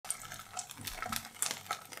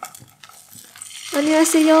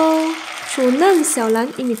안녕하세요. 저는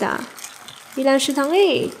샤란입니다. 이란食堂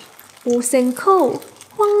의 우생코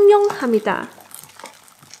환영합니다.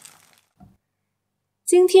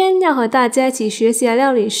 今天要和大家一起学习的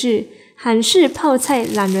料理是韩式泡菜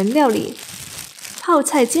懒人料理，泡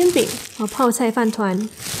菜煎饼和泡菜饭团。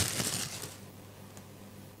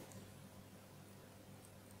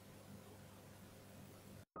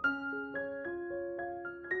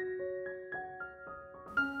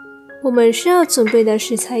我们需要准备的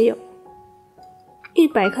食材有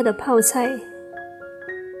100克的泡菜、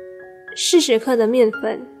40克的面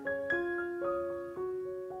粉、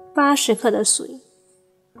80克的水。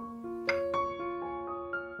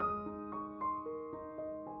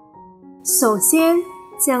首先，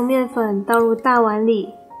将面粉倒入大碗里，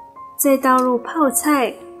再倒入泡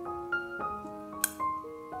菜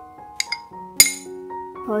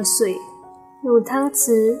和水，用汤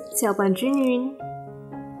匙搅拌均匀。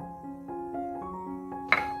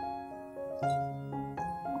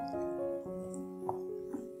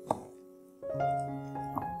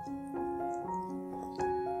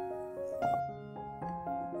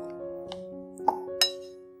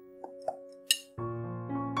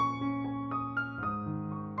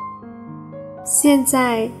现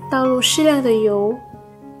在倒入适量的油，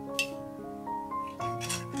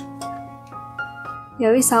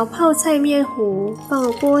舀一勺泡菜面糊放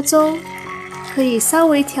入锅中，可以稍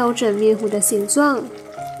微调整面糊的形状。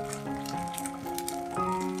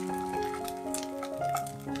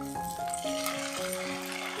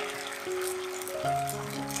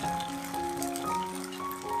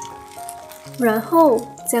然后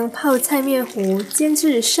将泡菜面糊煎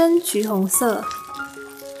至深橘红色。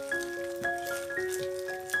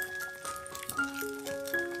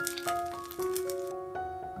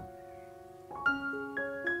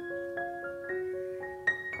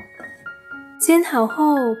煎好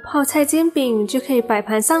后，泡菜煎饼就可以摆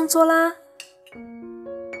盘上桌啦。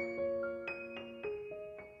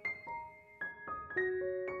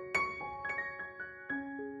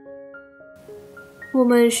我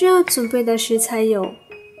们需要准备的食材有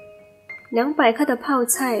200克的泡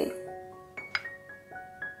菜、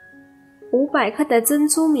500克的珍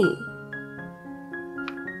珠米、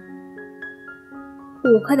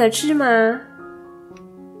5克的芝麻、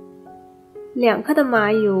2克的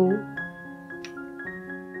麻油。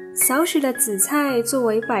少许的紫菜作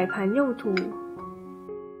为摆盘用途。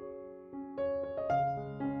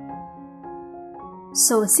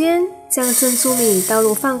首先，将珍珠米倒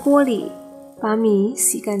入饭锅里，把米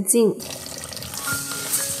洗干净。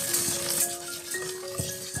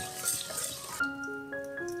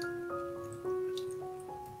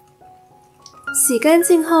洗干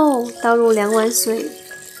净后，倒入2碗水，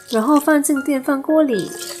然后放进电饭锅里，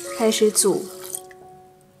开始煮。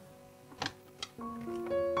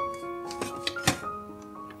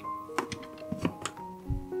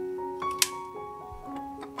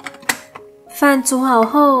饭煮好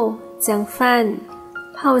后，将饭、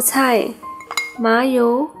泡菜、麻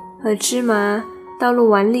油和芝麻倒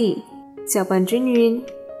入碗里，搅拌均匀。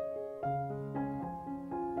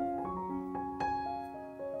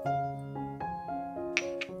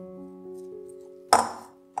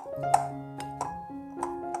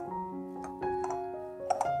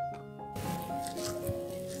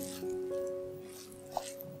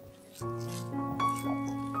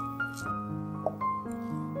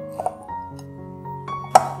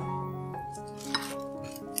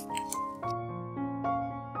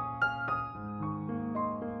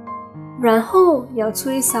然后舀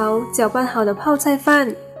出一勺搅拌好的泡菜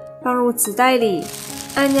饭，放入纸袋里，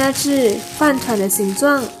按压至饭团的形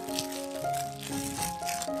状。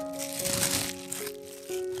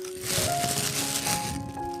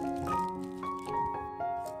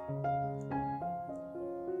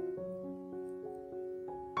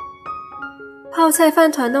泡菜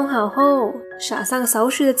饭团弄好后，撒上少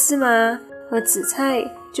许的芝麻和紫菜，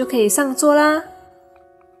就可以上桌啦。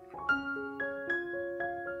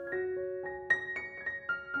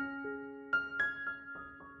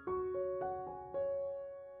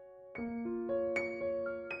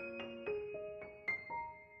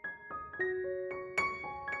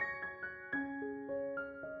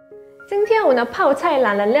今天我们的泡菜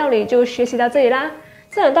懒人料理就学习到这里啦。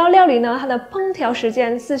这两道料理呢，它的烹调时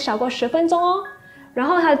间是少过10分钟哦。然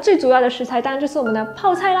后它最主要的食材当然就是我们的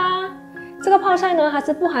泡菜啦。这个泡菜呢，它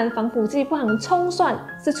是不含防腐剂、不含葱蒜，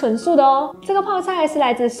是纯素的哦。这个泡菜是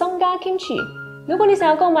来自松嘎 Kimchi。如果你想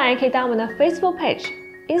要购买，可以到我们的 Facebook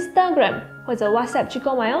Page、Instagram 或者 WhatsApp 去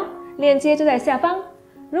购买哦，链接就在下方。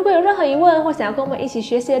如果有任何疑问或想要跟我们一起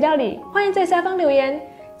学习的料理，欢迎在下方留言。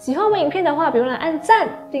喜欢我们影片的话，别忘了按赞、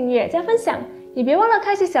订阅、加分享，也别忘了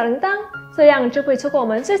开启小铃铛，这样就不会错过我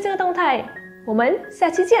们最新的动态。我们下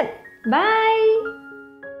期见，拜。